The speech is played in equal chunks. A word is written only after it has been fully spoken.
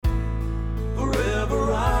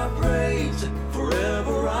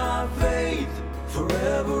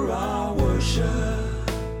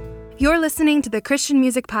You're listening to the Christian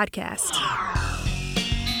Music Podcast.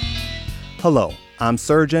 Hello, I'm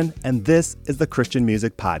Surgeon, and this is the Christian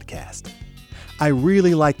Music Podcast. I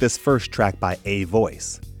really like this first track by A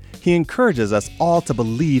Voice. He encourages us all to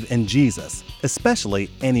believe in Jesus, especially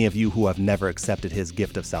any of you who have never accepted his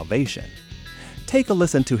gift of salvation. Take a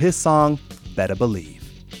listen to his song, Better Believe.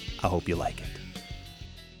 I hope you like it.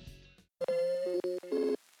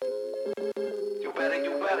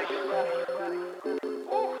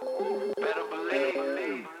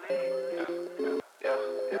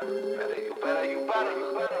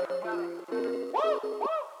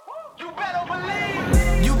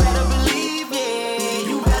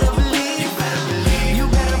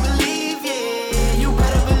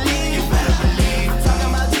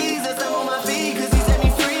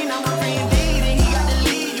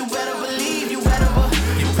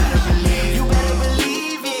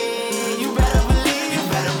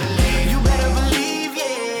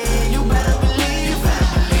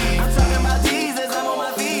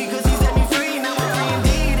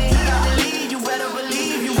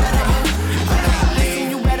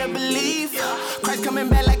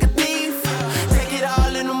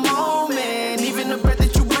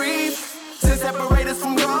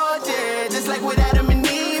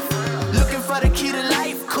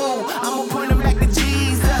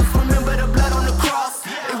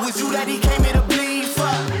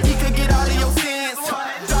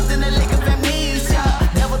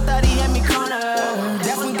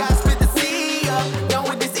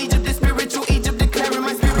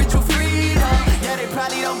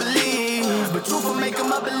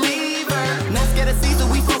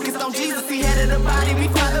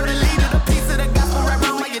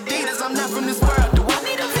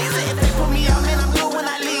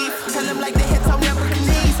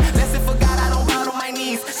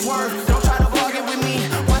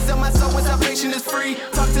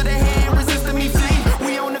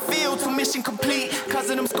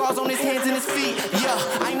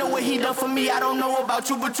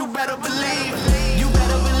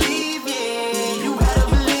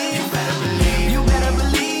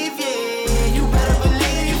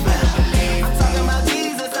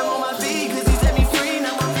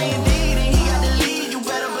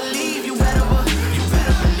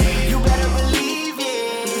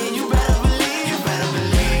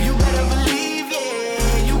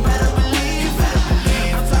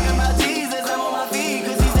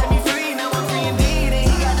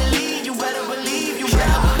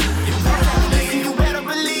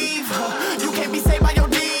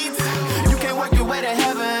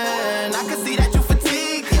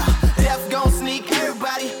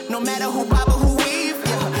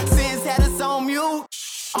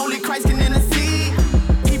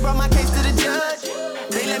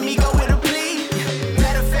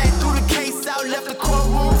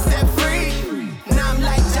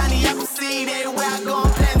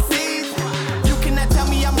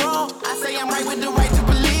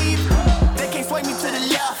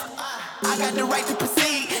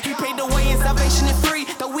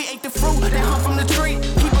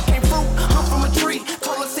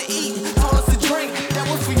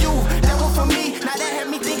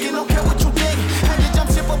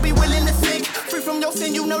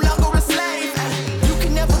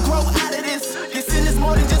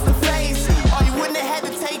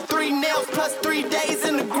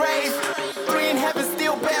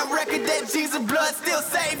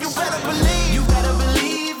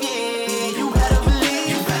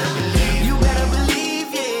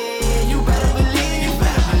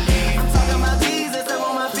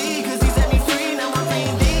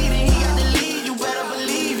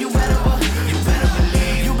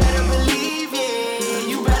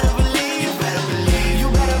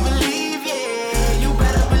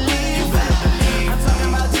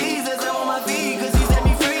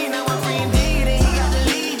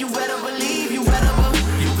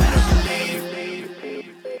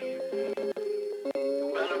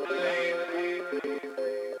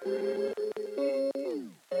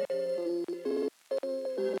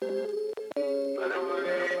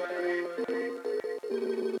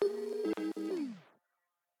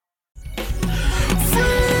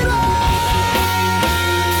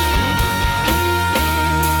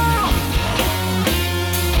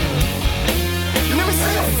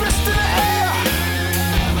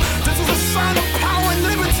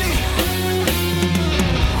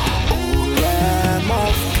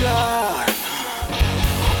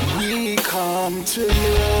 To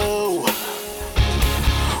you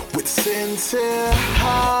with sincere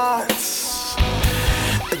hearts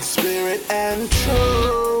in spirit and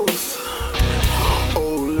truth.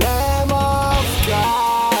 O Lamb of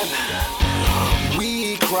God,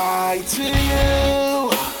 we cry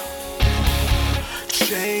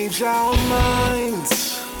change our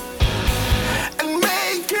minds and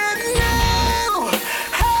make it new.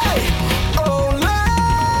 Hey, oh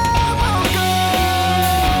Lamb of God.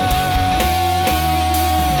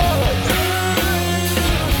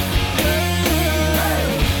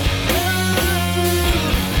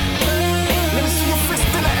 Let me see your fist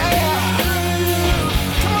in the air.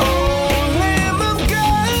 Oh Lamb of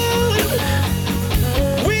God,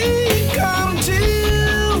 we come to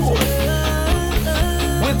you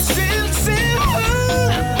with sincere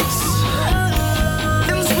hearts,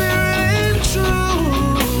 in spirit and truth.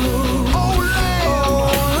 Oh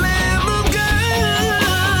Lamb of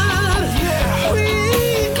God, we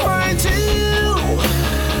cry to you.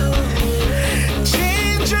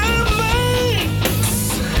 Change our minds,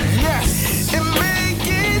 yes, and make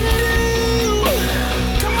it new.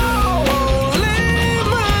 Come on,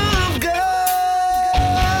 Lamb of God.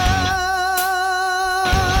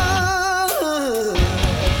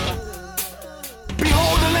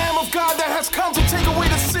 Behold the Lamb of God that has come to take away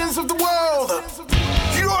the sins of the world.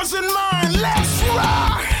 Yours and mine, let's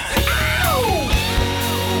rock! Ow!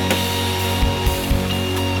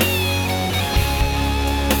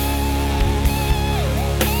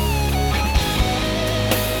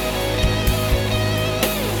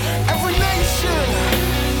 Every nation,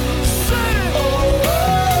 sing! Oh,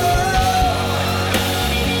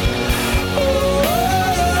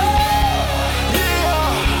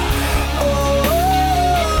 yeah!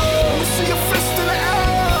 Let me see your fist in the air.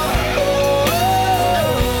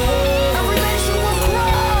 Every nation will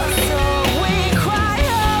cry. So we cry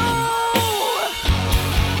out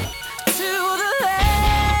to the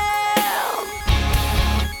Lamb,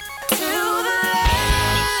 to the Lamb,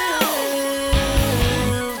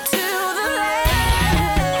 to the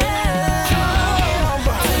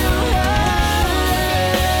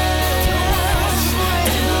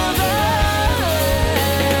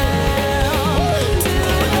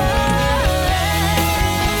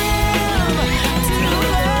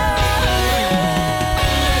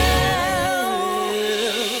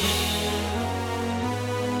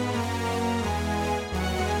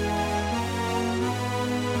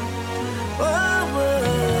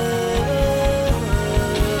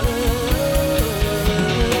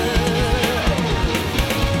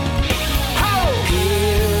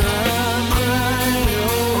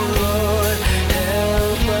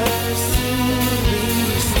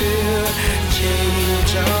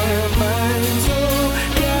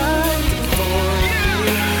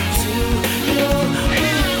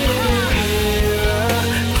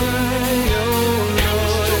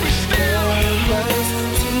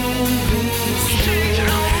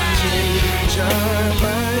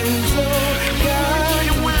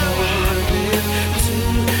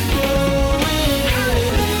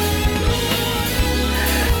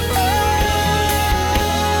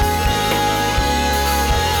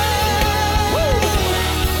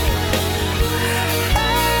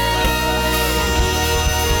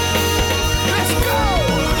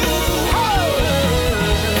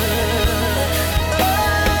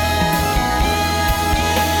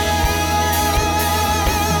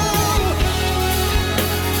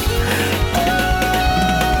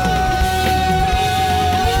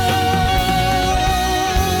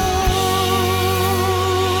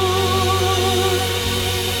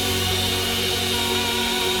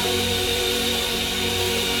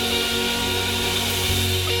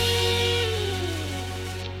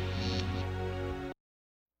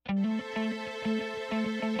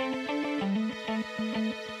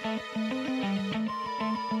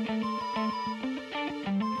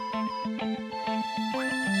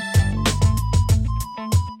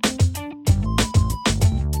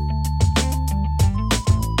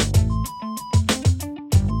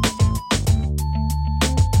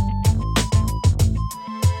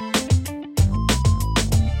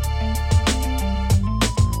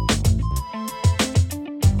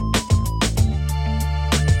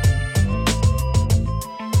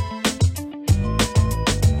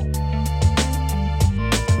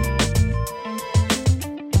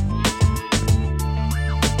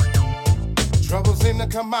Troubles seem to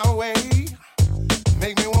come my way,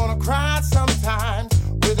 make me wanna cry sometimes.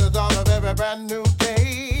 With the thought of every brand new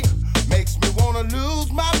day, makes me wanna lose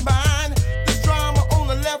my mind. This drama on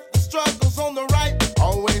the left, the struggles on the right,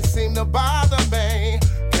 always seem to bother me.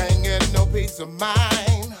 Can't get no peace of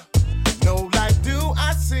mind. No light do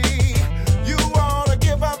I see. You ought to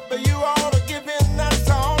give up, but you ought to give in. That's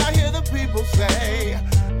all I hear the people say.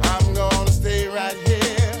 I'm gonna stay right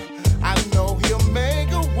here. I know he'll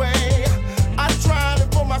make a way. I tried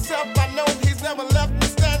it for myself. I know he's never left me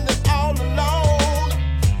standing all alone.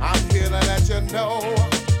 I'm here to let you know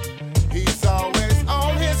he's always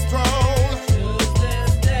on his throne.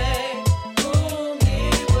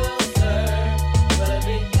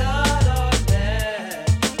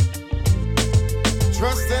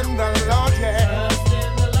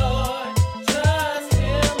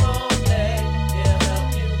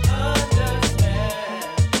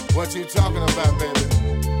 What you talking about, baby?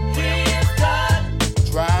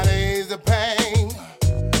 Try to ease the pain.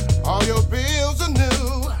 All your bills are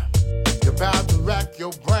new. You're about to rack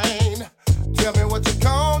your brain. Tell me what you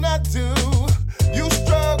gonna do. You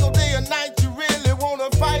struggle day and night. You really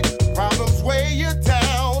wanna fight. Problems weigh you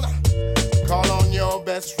down. Call on your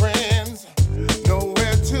best friends.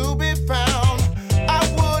 Nowhere to be found. I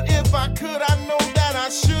would if I could. I know that I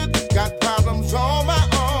should. Got problems on my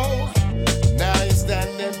own. Now you're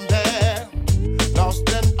standing there, lost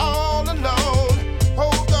and all alone.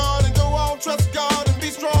 Hold on and go on, trust God and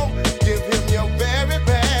be strong. Give him your very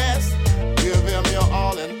best. Give him your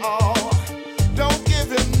all in all. Don't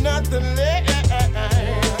give him nothing less.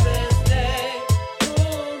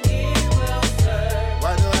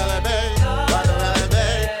 What will it be? What will it be?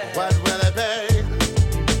 What will it be?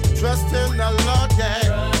 Trust in the Lord,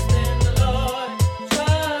 yeah.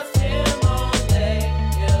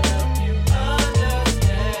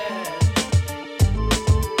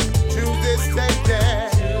 Choose this day, yeah.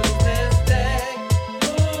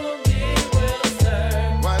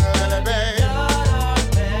 What will it be?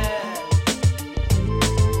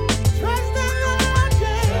 Trust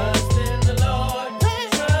in the Lord, yeah.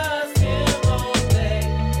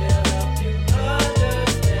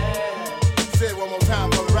 Say it one more time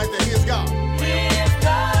for me right there. Here's God. Yeah.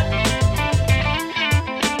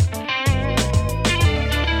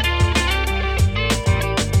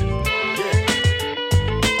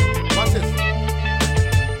 Watch this.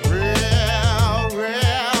 Real.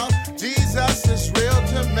 Jesus is real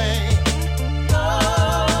to me.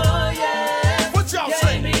 What y'all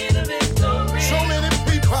say? So many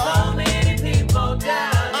people.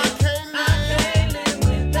 I can't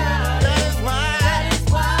live. That is why.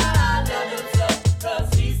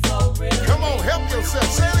 Come on, help yourself.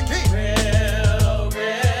 Say it again.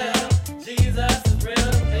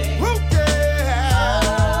 Woo, yeah.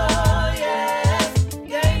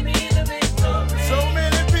 So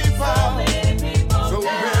many people. So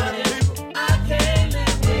many people.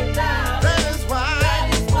 That is why.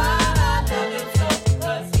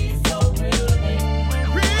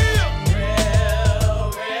 Real.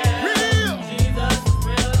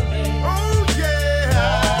 Oh, yeah.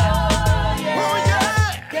 Oh, yeah.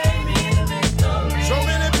 So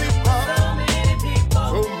many people.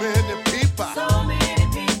 So many people.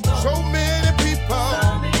 So many people.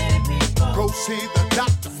 Go see the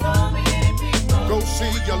doctor. Go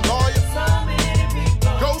see your lawyer.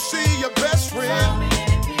 Go see your best friend.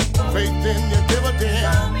 Faith in your dividend.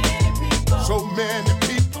 So many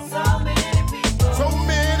people. So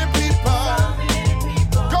many people.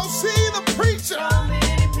 Go see the preacher.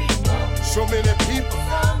 So many people.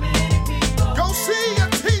 Go see your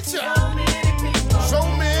teacher. So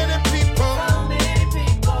many people.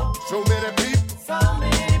 So many people.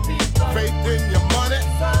 Faith in your money.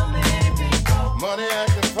 Money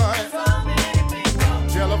acting funny.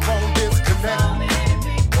 Telephone disconnect.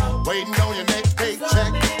 Waiting on your next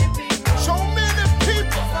paycheck. So many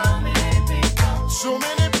people. So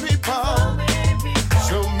many people.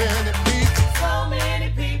 So many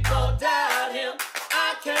people. Doubt him.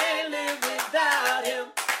 I can't live without him.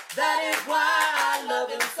 That is why I love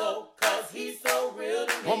him so, 'cause he's so real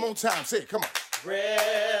to me. One more time. Say it. Come on. Real.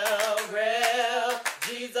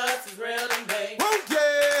 Jesus is real to me. Oh,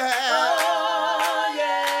 yeah. Oh,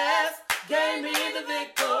 yes. Gave me the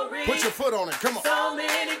victory. Put your foot on it. Come on. So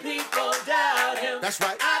many people doubt him. That's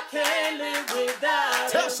right. I can't live without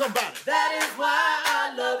Tell him. somebody. That is why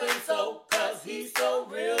I love him so, 'cause he's so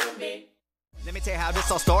real to me. Let me tell you how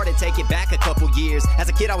this all started. Take it back a couple years. As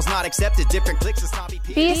a kid, I was not accepted. Different cliques and snobby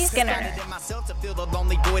peers. B. Skinner. Expanded in myself to feel the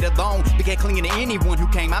lonely void alone. Began clinging to anyone who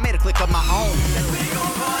came. I made a clique of my own.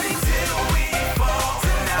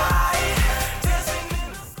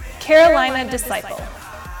 Carolina Disciple.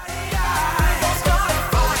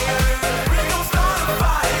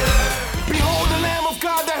 Behold the Lamb of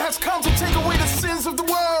God that has come to take away the sins of the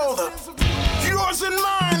world. Yours and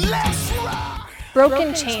mine, let's rock.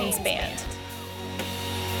 Broken Chains Band.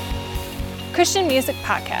 Christian Music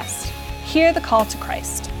Podcast. Hear the call to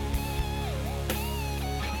Christ.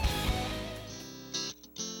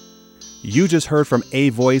 You just heard from A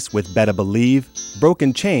Voice with Better Believe,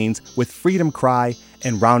 Broken Chains with Freedom Cry,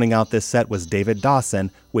 and rounding out this set was David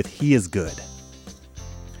Dawson with He Is Good.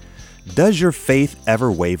 Does your faith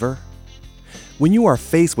ever waver? When you are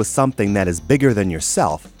faced with something that is bigger than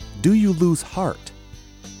yourself, do you lose heart?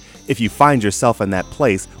 If you find yourself in that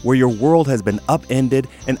place where your world has been upended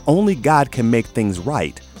and only God can make things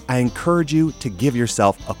right, I encourage you to give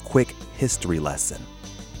yourself a quick history lesson.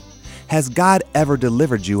 Has God ever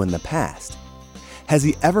delivered you in the past? Has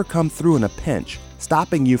He ever come through in a pinch,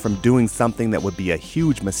 stopping you from doing something that would be a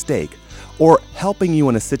huge mistake, or helping you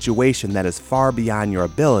in a situation that is far beyond your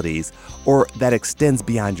abilities or that extends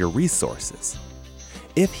beyond your resources?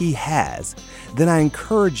 If he has, then I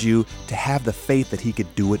encourage you to have the faith that he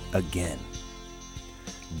could do it again.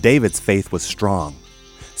 David's faith was strong,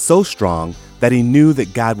 so strong that he knew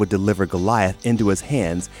that God would deliver Goliath into his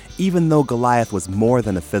hands, even though Goliath was more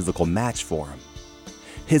than a physical match for him.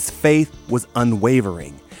 His faith was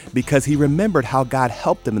unwavering because he remembered how God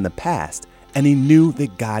helped him in the past, and he knew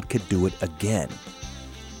that God could do it again.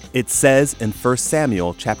 It says in 1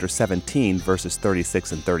 Samuel chapter 17, verses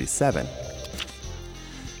 36 and 37,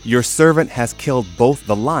 "Your servant has killed both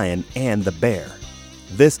the lion and the bear.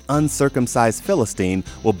 This uncircumcised Philistine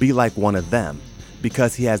will be like one of them,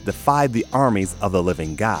 because he has defied the armies of the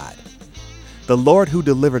living God. The Lord who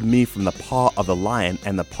delivered me from the paw of the lion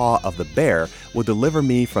and the paw of the bear will deliver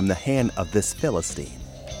me from the hand of this Philistine."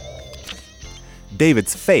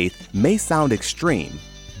 David's faith may sound extreme,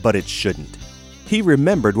 but it shouldn't. He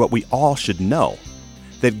remembered what we all should know,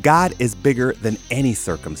 that God is bigger than any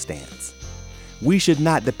circumstance. We should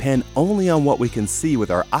not depend only on what we can see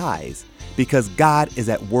with our eyes, because God is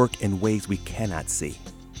at work in ways we cannot see.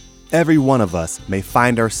 Every one of us may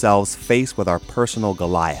find ourselves faced with our personal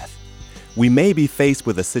Goliath. We may be faced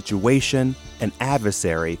with a situation, an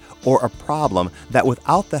adversary, or a problem that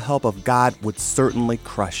without the help of God would certainly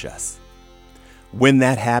crush us. When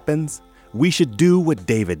that happens, we should do what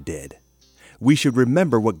David did. We should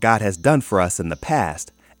remember what God has done for us in the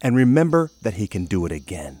past and remember that he can do it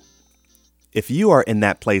again. If you are in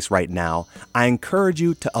that place right now, I encourage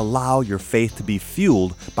you to allow your faith to be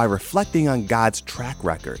fueled by reflecting on God's track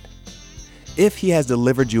record. If he has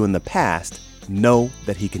delivered you in the past, know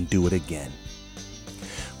that he can do it again.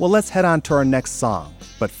 Well, let's head on to our next song.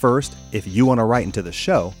 But first, if you want to write into the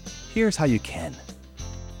show, here's how you can.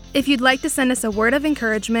 If you'd like to send us a word of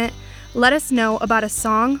encouragement, let us know about a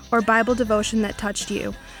song or Bible devotion that touched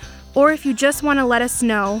you. Or if you just want to let us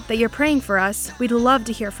know that you're praying for us, we'd love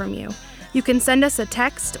to hear from you. You can send us a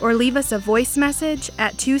text or leave us a voice message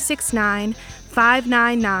at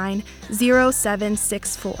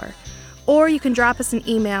 269-599-0764. Or you can drop us an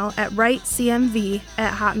email at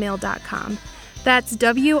writecmv@hotmail.com. That's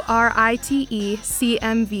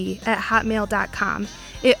WRITECMV@hotmail.com.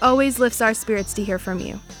 It always lifts our spirits to hear from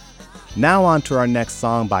you. Now on to our next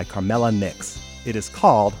song by Carmela Nix. It is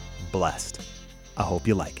called Blessed. I hope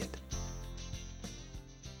you like it.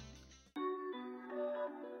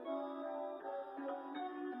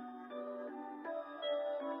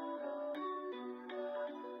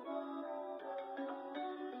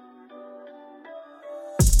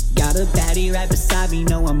 Got a baddie right beside me,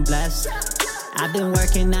 know I'm blessed. I've been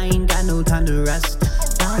working, I ain't got no time to rest.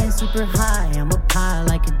 Flying super high, I'm up high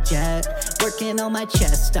like a jet. Working on my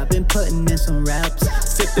chest, I've been putting in some reps.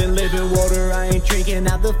 Sipping living water, I ain't drinking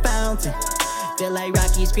out the fountain. Feel like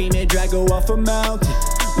Rocky screaming, Drago off a mountain.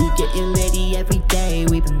 We getting litty every day,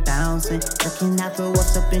 we been bouncing. Looking out for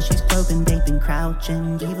what's up and she's cloaking, they been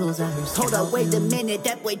crouching. Devil's out here. Hold up, wait a minute,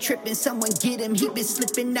 that boy tripping. Someone get him, he been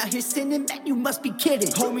slipping out here sinning. Man, you must be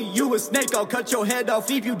kidding. Homie, you a snake, I'll cut your head off.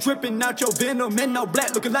 Leave you dripping out your venom. And all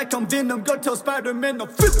black, looking like I'm Venom. Go tell Spider-Man, I'm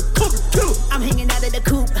feeling cool. I'm hanging out of the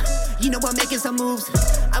coop, you know I'm making some moves.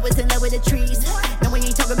 I was in love with the trees, no we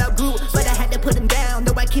ain't talking about group. But I had to put them down,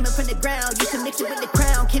 though I came up from the ground. Used to mix it with the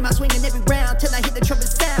crown, came out swinging every round till I hit the trumpet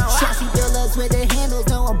sound. Chassis builders with the handles,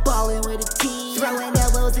 know I'm ballin' with a team. Throwing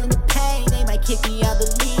elbows in the pain, they might kick me out the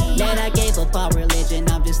league. Man, I gave up all religion,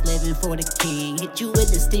 I'm just living for the king. Hit you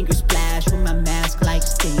with the stinker splash with my mask like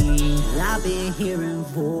Sting. I've been hearing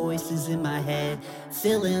voices in my head,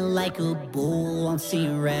 feeling like a bull, I'm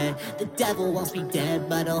seeing red. The devil wants me dead,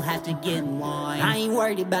 but I'll have to get in line. I ain't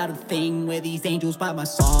worried about a thing with these angels by my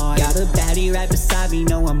side. Got a baddie right beside me,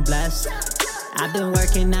 know I'm blessed. I've been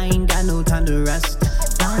working, I ain't got no time to rest.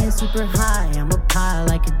 Flying super high, I'm up high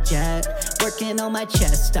like a jet. Working on my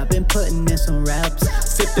chest, I've been putting in some reps.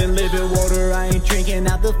 Sipping living water, I ain't drinking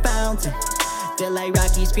out the fountain. Feel like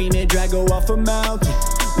Rocky screaming, Drago off a mountain.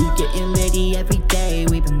 We getting litty every day,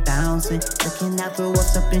 we been bouncing. Looking out for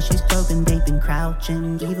what's up and she's cloaking, they been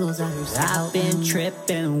crouching. Devil's out here scouting. I've been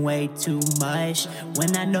tripping way too much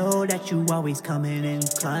when I know that you always coming in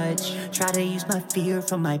clutch. Try to use my fear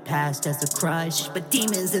from my past as a crush, but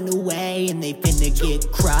demons in the way and they finna get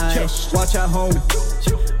crushed. Watch out, homie,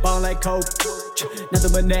 ball like coke.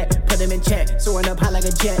 Nothing but net, put them in check. Soaring up high like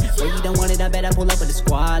a jet. Well, you don't want it, I bet I pull up with a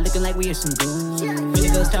squad. Looking like we are some goons.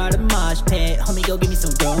 Finna go start a mosh pit, homie, go give me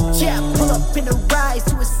some room. Yeah, pull up in the ride,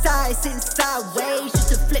 suicide, sitting sideways. Used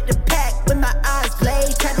to flip the pack with my eyes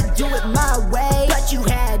glazed. Try to do it my way, but you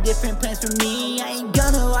had different plans for me. I ain't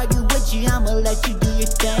gonna argue with you, I'ma let you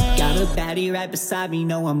baddie right beside me,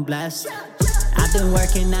 know I'm blessed. I've been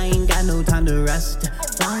working, I ain't got no time to rest.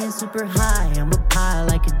 Flying super high, I'm up high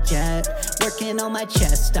like a jet. Working on my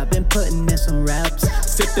chest, I've been putting in some reps.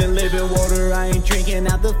 Sipping living water, I ain't drinking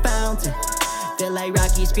out the fountain. Feel like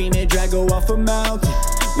Rocky screaming, Drago off a mountain.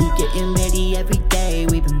 We getting ready every day,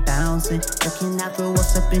 we've been bouncing. Looking out for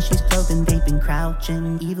what's up in she's clothing, they've been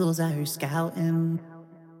crouching. Evil's out here scouting.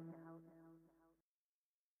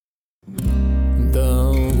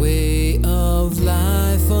 The way of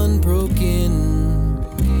life unbroken.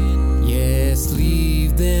 Yes,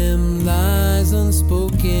 leave them lies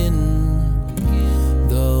unspoken.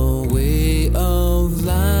 The way of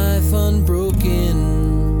life unbroken.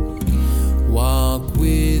 Walk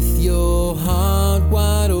with your heart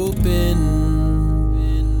wide open.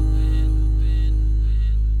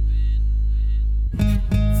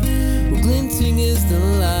 Glinting is the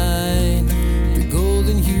light, the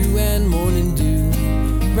golden hue and morning dew,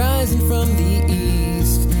 rising from the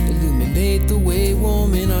east, illuminate the way,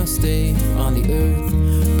 warm in our stay on the earth.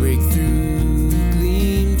 Break through,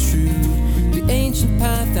 gleam true, the ancient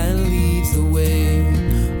path that leads the way,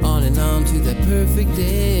 on and on to that perfect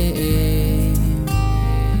day.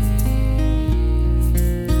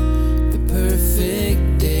 The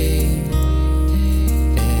perfect day.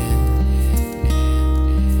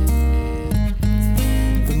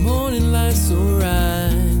 The morning light's so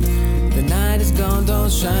right, the night is gone, dawn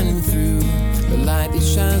shining through, the light it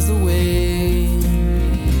shines the way.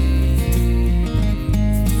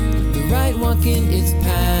 The right walk in its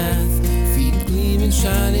path, feet gleaming,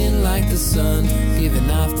 shining like the sun, giving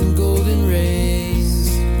off them golden rays.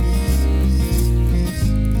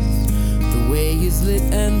 The way is lit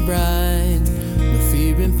and bright, no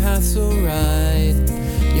fear in path so right.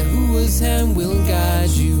 Yahuwah's hand will guide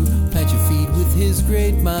you, plant your feet with his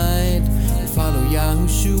great might, and follow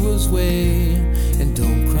Yahushua's way, and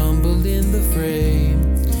don't crumble in the fray.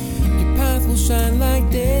 Your path will shine like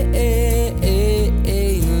daylight.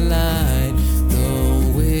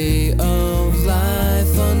 The way of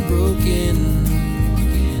life unbroken.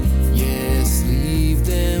 Yes, leave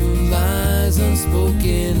them lies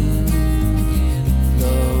unspoken.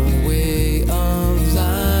 The way of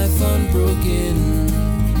life unbroken.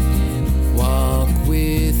 Walk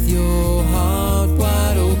with your heart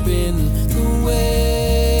wide open. The way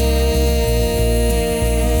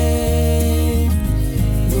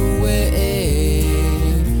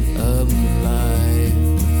of life.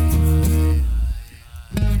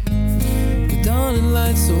 The dawning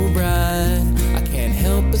light so bright, I can't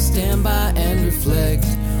help but stand by and reflect.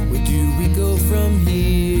 Where do we go from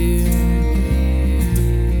here?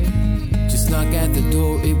 Just knock at the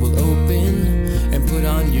door, it will open, and put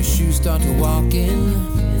on your shoes, start to walk in.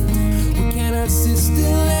 We cannot sit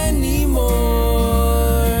still anymore.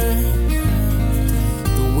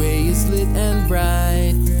 The way is lit and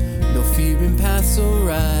bright, no fear in path so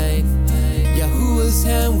right. Yahuwah's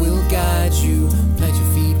hand will guide you, plant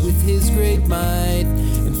your feet with his great might,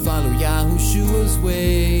 and follow Yahushua's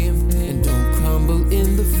way, and don't crumble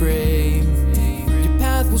in the fray. Your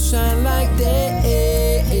path will shine like daylight.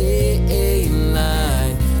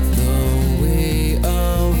 The way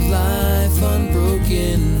of life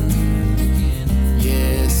unbroken.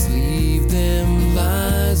 Yes, leave them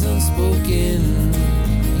lies unspoken.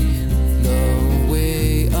 The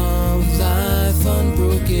way of life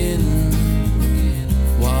unbroken.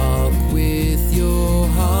 Walk with your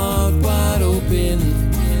heart wide open.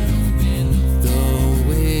 The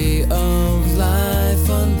way of life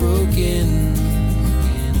unbroken.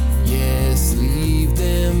 Yes, leave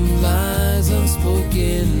them lies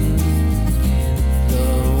unspoken.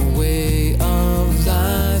 The way of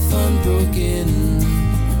life unbroken.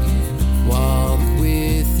 Walk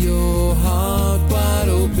with your heart wide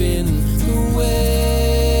open. The way.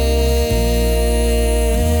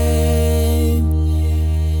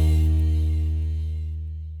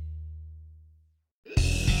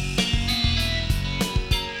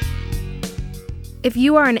 If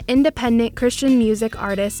you are an independent Christian music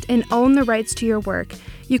artist and own the rights to your work,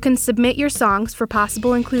 you can submit your songs for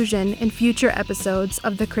possible inclusion in future episodes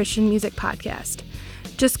of the Christian Music Podcast.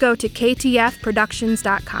 Just go to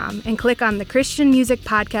ktfproductions.com and click on the Christian Music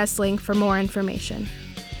Podcast link for more information.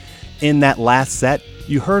 In that last set,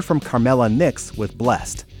 you heard from Carmela Nix with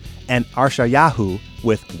Blessed and Arshayahu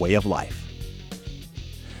with Way of Life.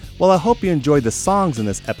 Well, I hope you enjoyed the songs in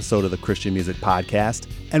this episode of the Christian Music Podcast,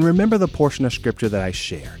 and remember the portion of scripture that I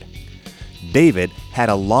shared. David had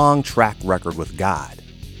a long track record with God.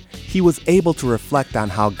 He was able to reflect on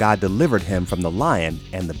how God delivered him from the lion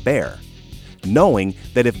and the bear, knowing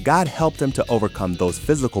that if God helped him to overcome those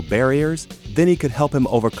physical barriers, then he could help him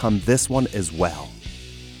overcome this one as well.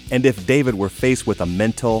 And if David were faced with a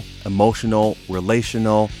mental, emotional,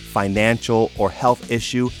 relational, financial, or health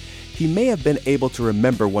issue, he may have been able to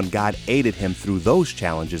remember when God aided him through those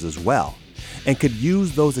challenges as well, and could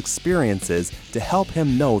use those experiences to help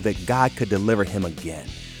him know that God could deliver him again.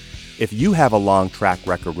 If you have a long track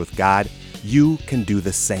record with God, you can do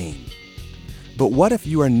the same. But what if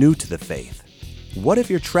you are new to the faith? What if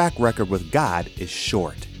your track record with God is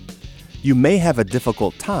short? You may have a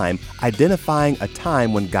difficult time identifying a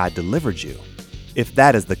time when God delivered you. If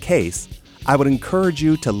that is the case, I would encourage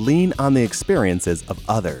you to lean on the experiences of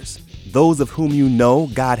others, those of whom you know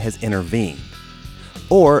God has intervened.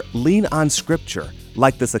 Or lean on Scripture,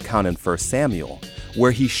 like this account in 1 Samuel,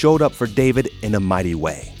 where he showed up for David in a mighty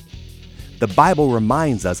way. The Bible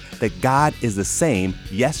reminds us that God is the same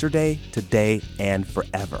yesterday, today, and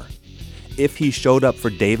forever. If he showed up for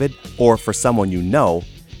David or for someone you know,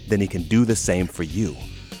 then he can do the same for you.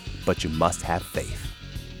 But you must have faith.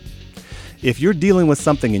 If you're dealing with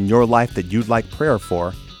something in your life that you'd like prayer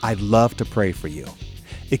for, I'd love to pray for you.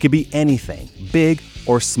 It could be anything, big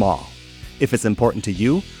or small. If it's important to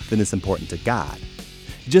you, then it's important to God.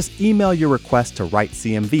 Just email your request to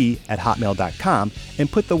writecmv@hotmail.com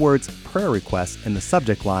and put the words prayer request in the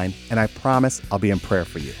subject line, and I promise I'll be in prayer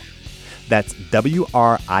for you. That's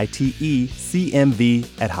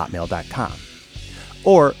writecmv@hotmail.com.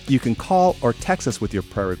 Or you can call or text us with your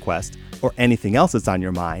prayer request or anything else that's on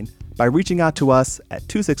your mind by reaching out to us at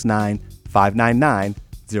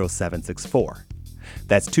 269-599-0764.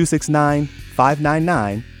 That's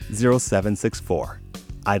 269-599-0764.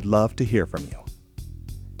 I'd love to hear from you.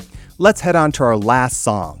 Let's head on to our last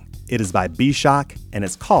song. It is by B-Shock and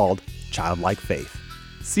it's called Childlike Faith.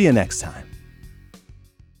 See you next time.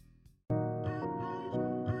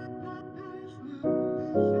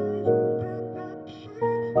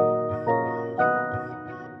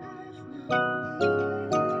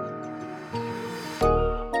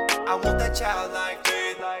 I want that childlike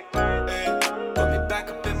faith, put me back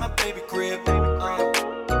up in my baby crib,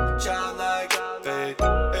 childlike faith,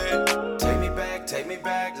 take me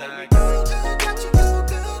back, like and then I grew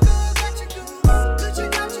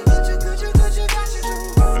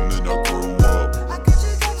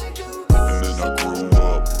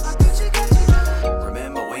up.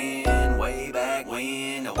 Remember when, way back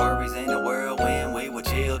when, the worries in the world when we were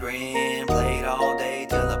children, played all day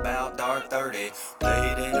till about dark 30,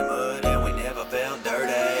 played in the mud and we never felt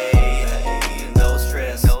dirty. Hey, no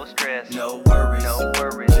stress, no worries,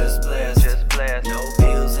 just blessed, no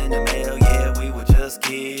bills in the mail, yeah, we were just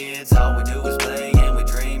kids, all we do is play and we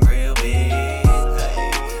dream real big. Hey,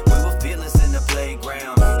 we were fearless in the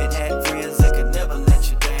playground and had friends that could never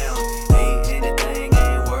let you down. Ain't anything,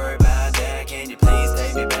 ain't worried about that, can you please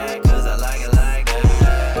take me back, cause I like it like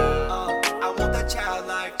that. I want that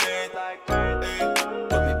childlike faith,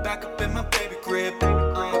 put me back up in my baby crib,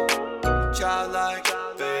 childlike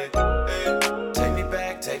faith,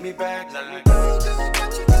 take me back, like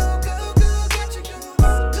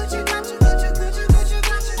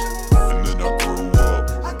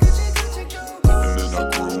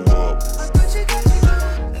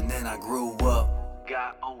and then I grew up,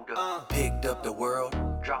 got older, picked up the world,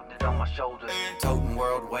 dropped it on my shoulders. Toting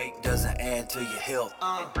world weight doesn't add to your health,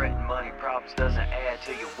 and fretting money problems doesn't add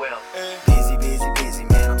to your wealth. Busy,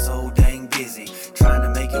 man, I'm so dang busy, trying to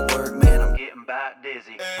make it work, man, I'm getting about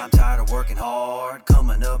dizzy. I'm tired of working hard,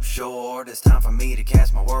 coming up short, it's time for me to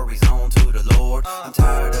cast my worries on to the Lord. I'm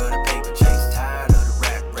tired of the paper chase, tired of the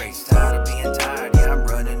rat race, tired of being tired, yeah, I'm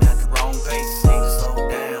running at the wrong pace. Need to slow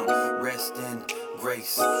down, rest in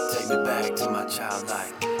grace, take me back to my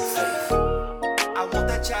childlike faith. I want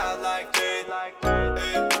that childlike faith,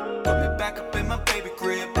 put me back up in my baby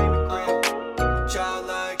crib,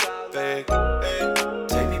 childlike faith,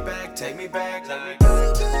 take me back, like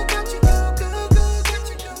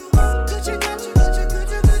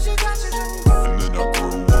and then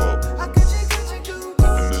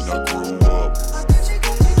I grew up,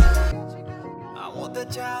 I want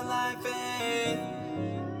that childlike faith,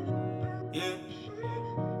 yeah.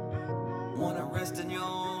 Wanna rest in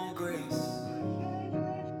your grace,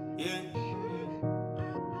 yeah.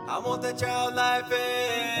 I want that childlike faith.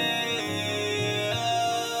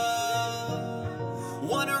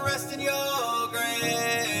 Wanna rest in your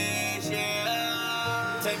grace,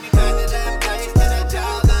 yeah. Take me back to that place, to that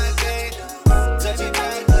childlike faith. Take me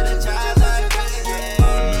back to the childlike faith,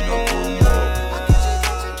 yeah. And then I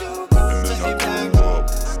grew up, take me back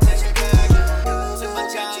to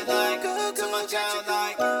my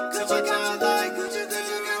childlike, to my childlike, to my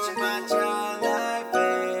childlike, my childlike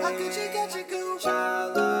faith, childlike faith.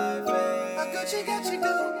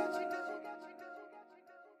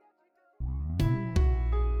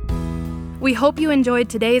 hope you enjoyed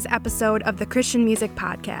today's episode of the Christian Music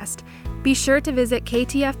Podcast. Be sure to visit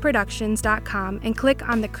ktfproductions.com and click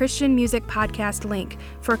on the Christian Music Podcast link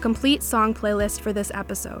for a complete song playlist for this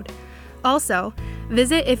episode. Also,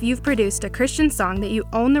 visit if you've produced a Christian song that you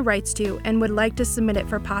own the rights to and would like to submit it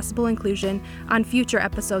for possible inclusion on future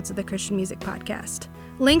episodes of the Christian Music Podcast.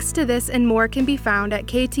 Links to this and more can be found at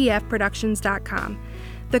ktfproductions.com.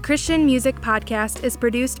 The Christian Music Podcast is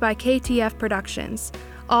produced by KTF Productions.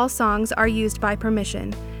 All songs are used by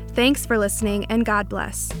permission. Thanks for listening, and God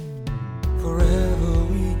bless. Forever.